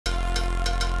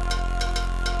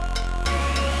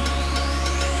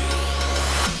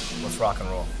rock and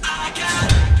roll.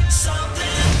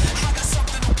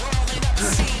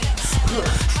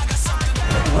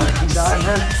 I'm dying,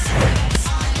 man.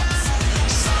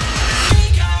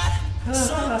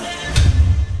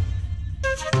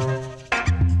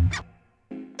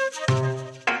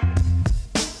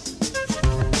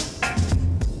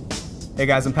 Hey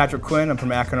guys, I'm Patrick Quinn. I'm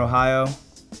from Akron, Ohio,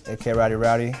 aka Rowdy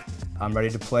Rowdy. I'm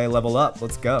ready to play Level Up.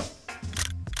 Let's go.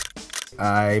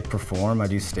 I perform, I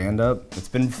do stand-up. It's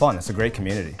been fun, it's a great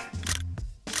community.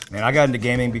 Man, I got into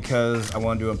gaming because I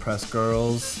wanted to impress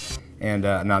girls, and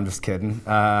no, I'm just kidding.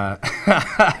 Yeah,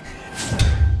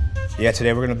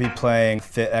 today we're gonna be playing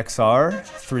Fit XR,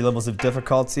 3 levels of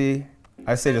difficulty.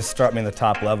 I say just start me in the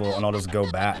top level and I'll just go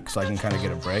back so I can kind of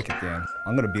get a break at the end.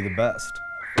 I'm gonna be the best.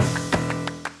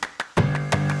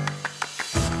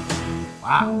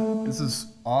 Wow, this is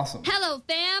awesome. Hello,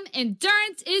 fam.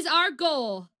 Endurance is our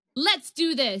goal. Let's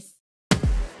do this.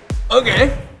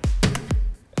 Okay.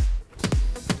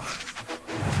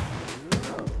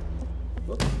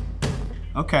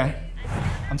 Okay.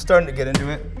 I'm starting to get into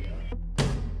it.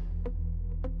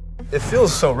 It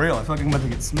feels so real. I feel like I'm about to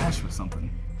get smashed with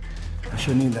something. I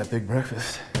shouldn't eat that big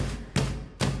breakfast.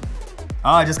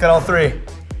 Oh, I just got all 3.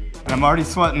 And I'm already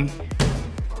sweating.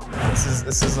 This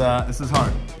is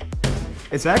hard.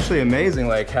 It's actually amazing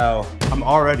like how I'm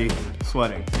already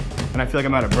sweating and I feel like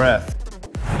I'm out of breath.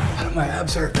 My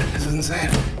abs hurt. This is insane.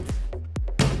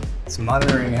 It's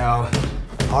monitoring how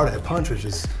hard I punch, which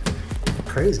is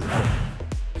crazy.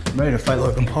 I'm ready to fight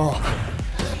Logan Paul.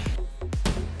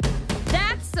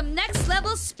 That's some next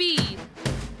level speed.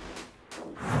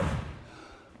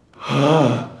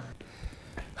 Okay,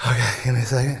 give me a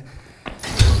second.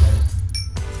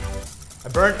 I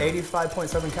burned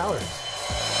 85.7 calories.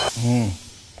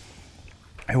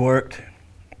 It worked.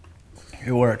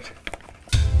 It worked.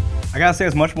 I gotta say, it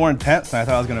was much more intense than I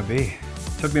thought it was gonna be.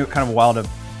 It took me kind of a while to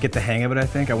get the hang of it, I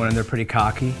think. I went in there pretty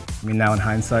cocky. I mean, now in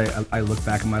hindsight, I look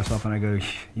back at myself and I go,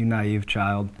 you naive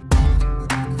child.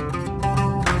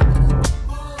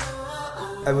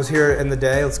 I was here in the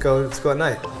day, let's go at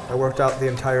night. I worked out the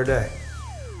entire day.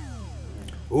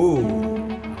 Ooh,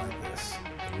 I like this.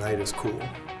 The night is cool.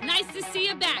 Nice to see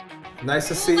you back. Nice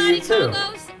to see you too.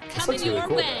 This coming your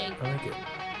way. I like it.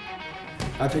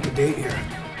 I'll take a date here.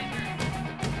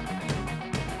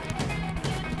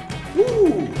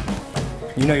 Woo!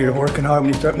 You know you're working hard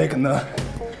when you start making the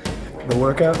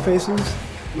workout faces.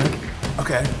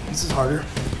 Okay, this is harder.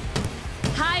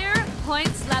 Higher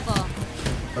points level.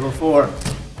 Level 4.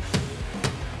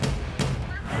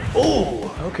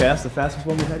 Oh, okay, that's the fastest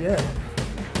one we've had yet.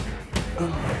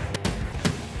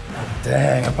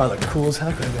 Dang, I probably look cool as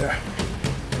heck right there.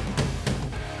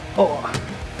 Oh,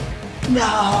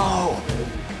 no!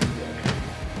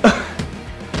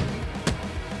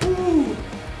 Ooh.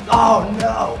 Oh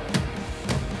no!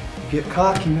 Get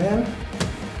cocky, man.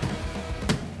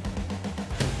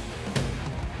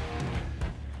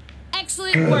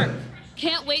 Excellent work.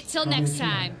 Can't wait till next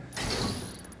time.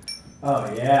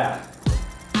 Oh yeah.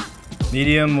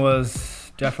 Medium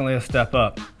was definitely a step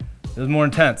up. It was more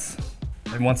intense.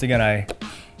 And once again, I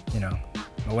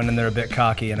went in there a bit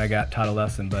cocky and I got taught a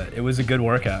lesson, but it was a good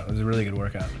workout. It was a really good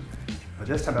workout. But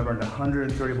this time I burned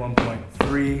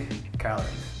 131.3 calories.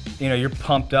 You know, you're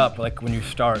pumped up, like when you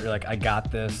start, you're like, I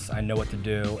got this, I know what to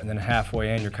do. And then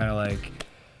halfway in, you're kind of like,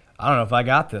 I don't know if I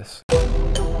got this.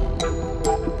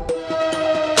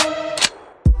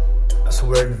 So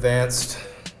we're advanced.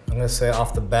 I'm gonna say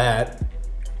off the bat,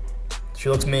 she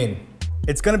looks mean.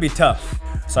 It's gonna be tough.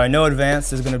 So I know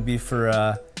advanced is gonna be for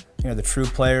the true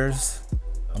players.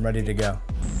 I'm ready to go.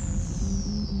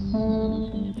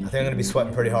 I think I'm gonna be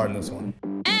sweating pretty hard in this one.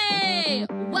 Hey,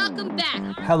 welcome back.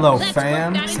 Hello, Let's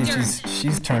fam. work that See, endurance.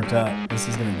 she's turned up. This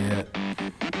is gonna be it.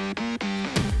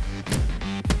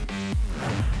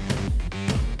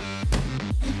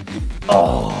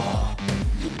 Oh,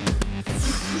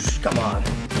 come on.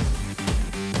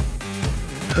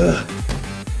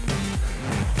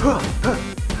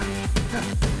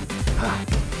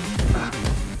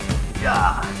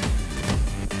 Yeah.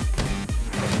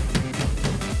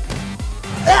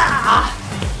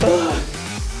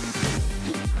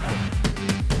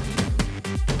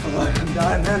 Oh, I'm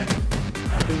dying, man.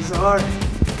 This is hard.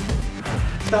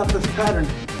 Stop this pattern.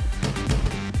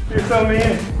 You're so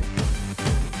mean.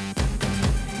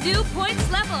 New points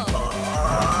level.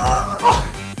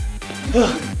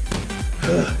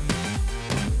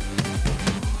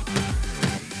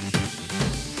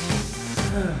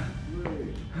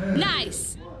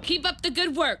 Nice. Keep up the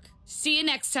good work. See you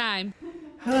next time.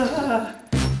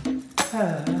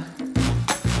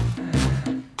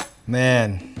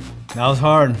 Man, that was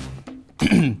hard.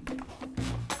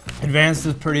 Advanced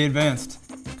is pretty advanced,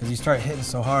 because you start hitting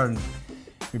so hard and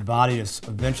your body just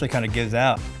eventually kind of gives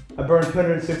out. I burned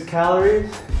 206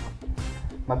 calories.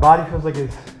 My body feels like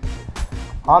it's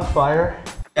on fire.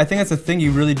 I think that's a thing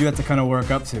you really do have to kind of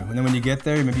work up to. And then when you get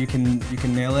there, maybe you can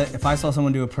nail it. If I saw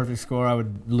someone do a perfect score, I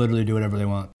would literally do whatever they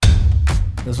want.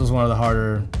 This was one of the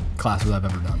harder classes I've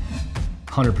ever done.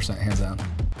 100%, hands down.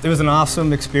 It was an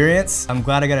awesome experience. I'm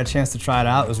glad I got a chance to try it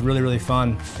out. It was really, really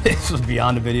fun. This was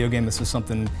beyond a video game. This was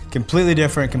something completely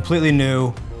different, completely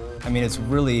new. I mean, it's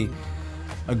really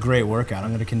a great workout.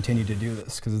 I'm gonna continue to do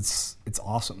this because it's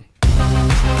awesome.